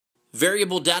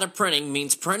Variable data printing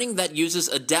means printing that uses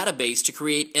a database to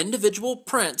create individual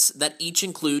prints that each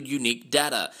include unique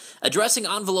data. Addressing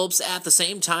envelopes at the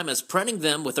same time as printing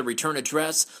them with a return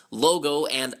address, logo,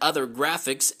 and other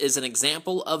graphics is an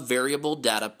example of variable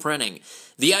data printing.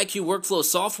 The iQueue workflow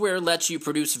software lets you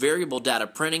produce variable data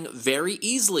printing very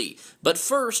easily, but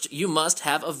first you must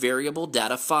have a variable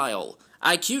data file.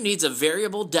 iQueue needs a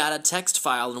variable data text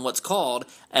file in what's called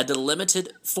a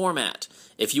delimited format.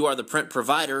 If you are the print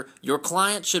provider, your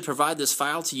client should provide this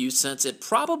file to you since it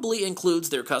probably includes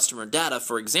their customer data,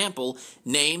 for example,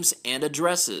 names and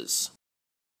addresses.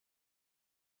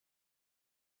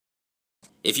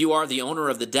 If you are the owner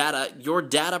of the data, your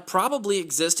data probably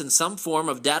exists in some form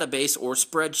of database or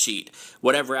spreadsheet.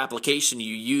 Whatever application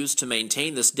you use to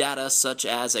maintain this data, such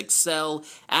as Excel,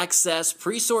 Access,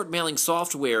 Presort mailing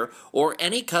software, or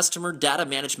any customer data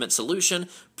management solution,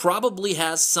 probably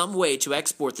has some way to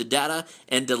export the data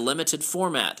in delimited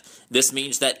format. This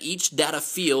means that each data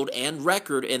field and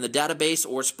record in the database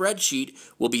or spreadsheet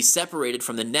will be separated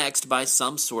from the next by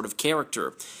some sort of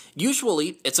character.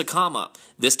 Usually, it's a comma.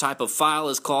 This type of file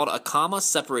is called a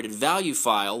comma-separated value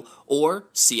file, or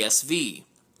CSV.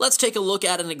 Let's take a look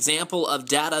at an example of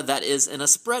data that is in a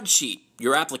spreadsheet.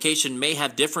 Your application may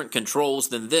have different controls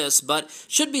than this, but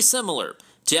should be similar.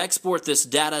 To export this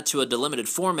data to a delimited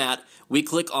format, we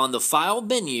click on the File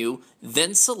menu,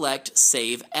 then select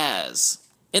Save As.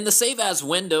 In the Save As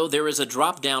window, there is a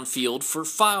drop-down field for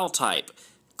file type.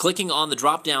 Clicking on the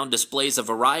drop-down displays a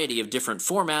variety of different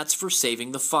formats for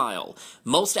saving the file.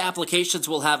 Most applications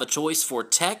will have a choice for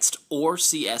text or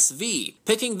CSV.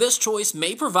 Picking this choice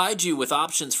may provide you with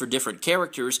options for different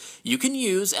characters you can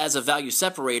use as a value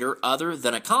separator other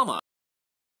than a comma.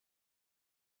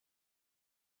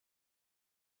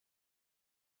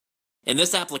 In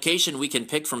this application, we can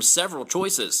pick from several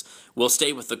choices. We'll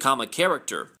stay with the comma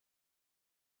character.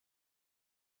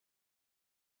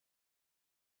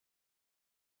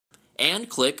 And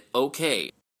click OK.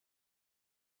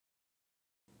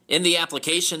 In the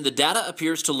application, the data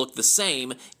appears to look the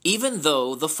same, even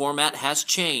though the format has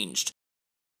changed.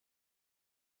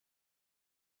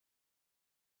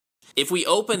 If we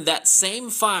open that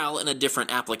same file in a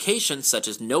different application, such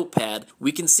as Notepad,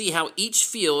 we can see how each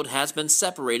field has been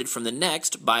separated from the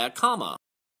next by a comma.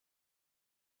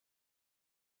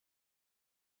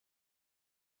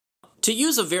 To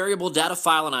use a variable data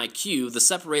file in iQueue, the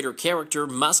separator character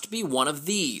must be one of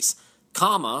these: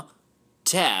 comma,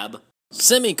 tab,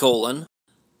 semicolon,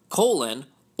 colon,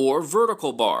 or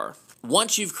vertical bar.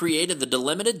 Once you've created the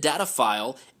delimited data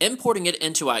file, importing it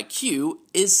into iQueue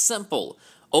is simple.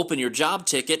 Open your job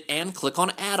ticket and click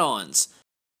on Add-ons.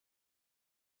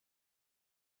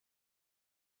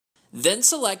 Then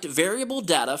select Variable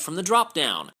Data from the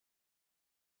drop-down.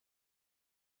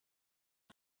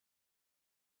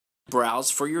 Browse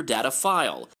for your data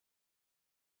file.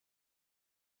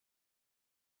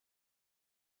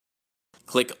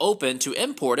 Click Open to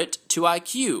import it to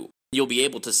iQueue. You'll be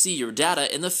able to see your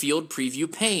data in the Field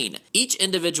Preview pane. Each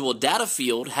individual data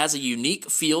field has a unique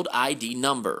field ID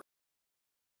number.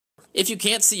 If you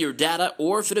can't see your data,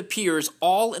 or if it appears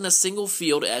all in a single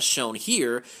field as shown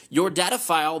here, your data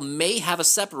file may have a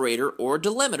separator or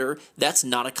delimiter that's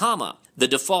not a comma. The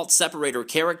default separator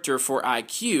character for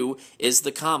iQueue is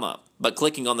the comma, but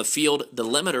clicking on the field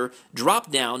delimiter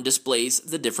drop-down displays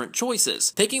the different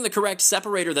choices. Picking the correct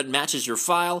separator that matches your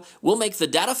file will make the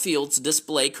data fields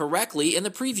display correctly in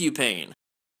the preview pane.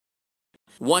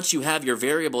 Once you have your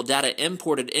variable data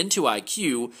imported into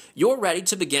iQueue, you're ready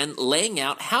to begin laying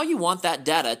out how you want that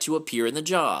data to appear in the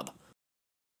job.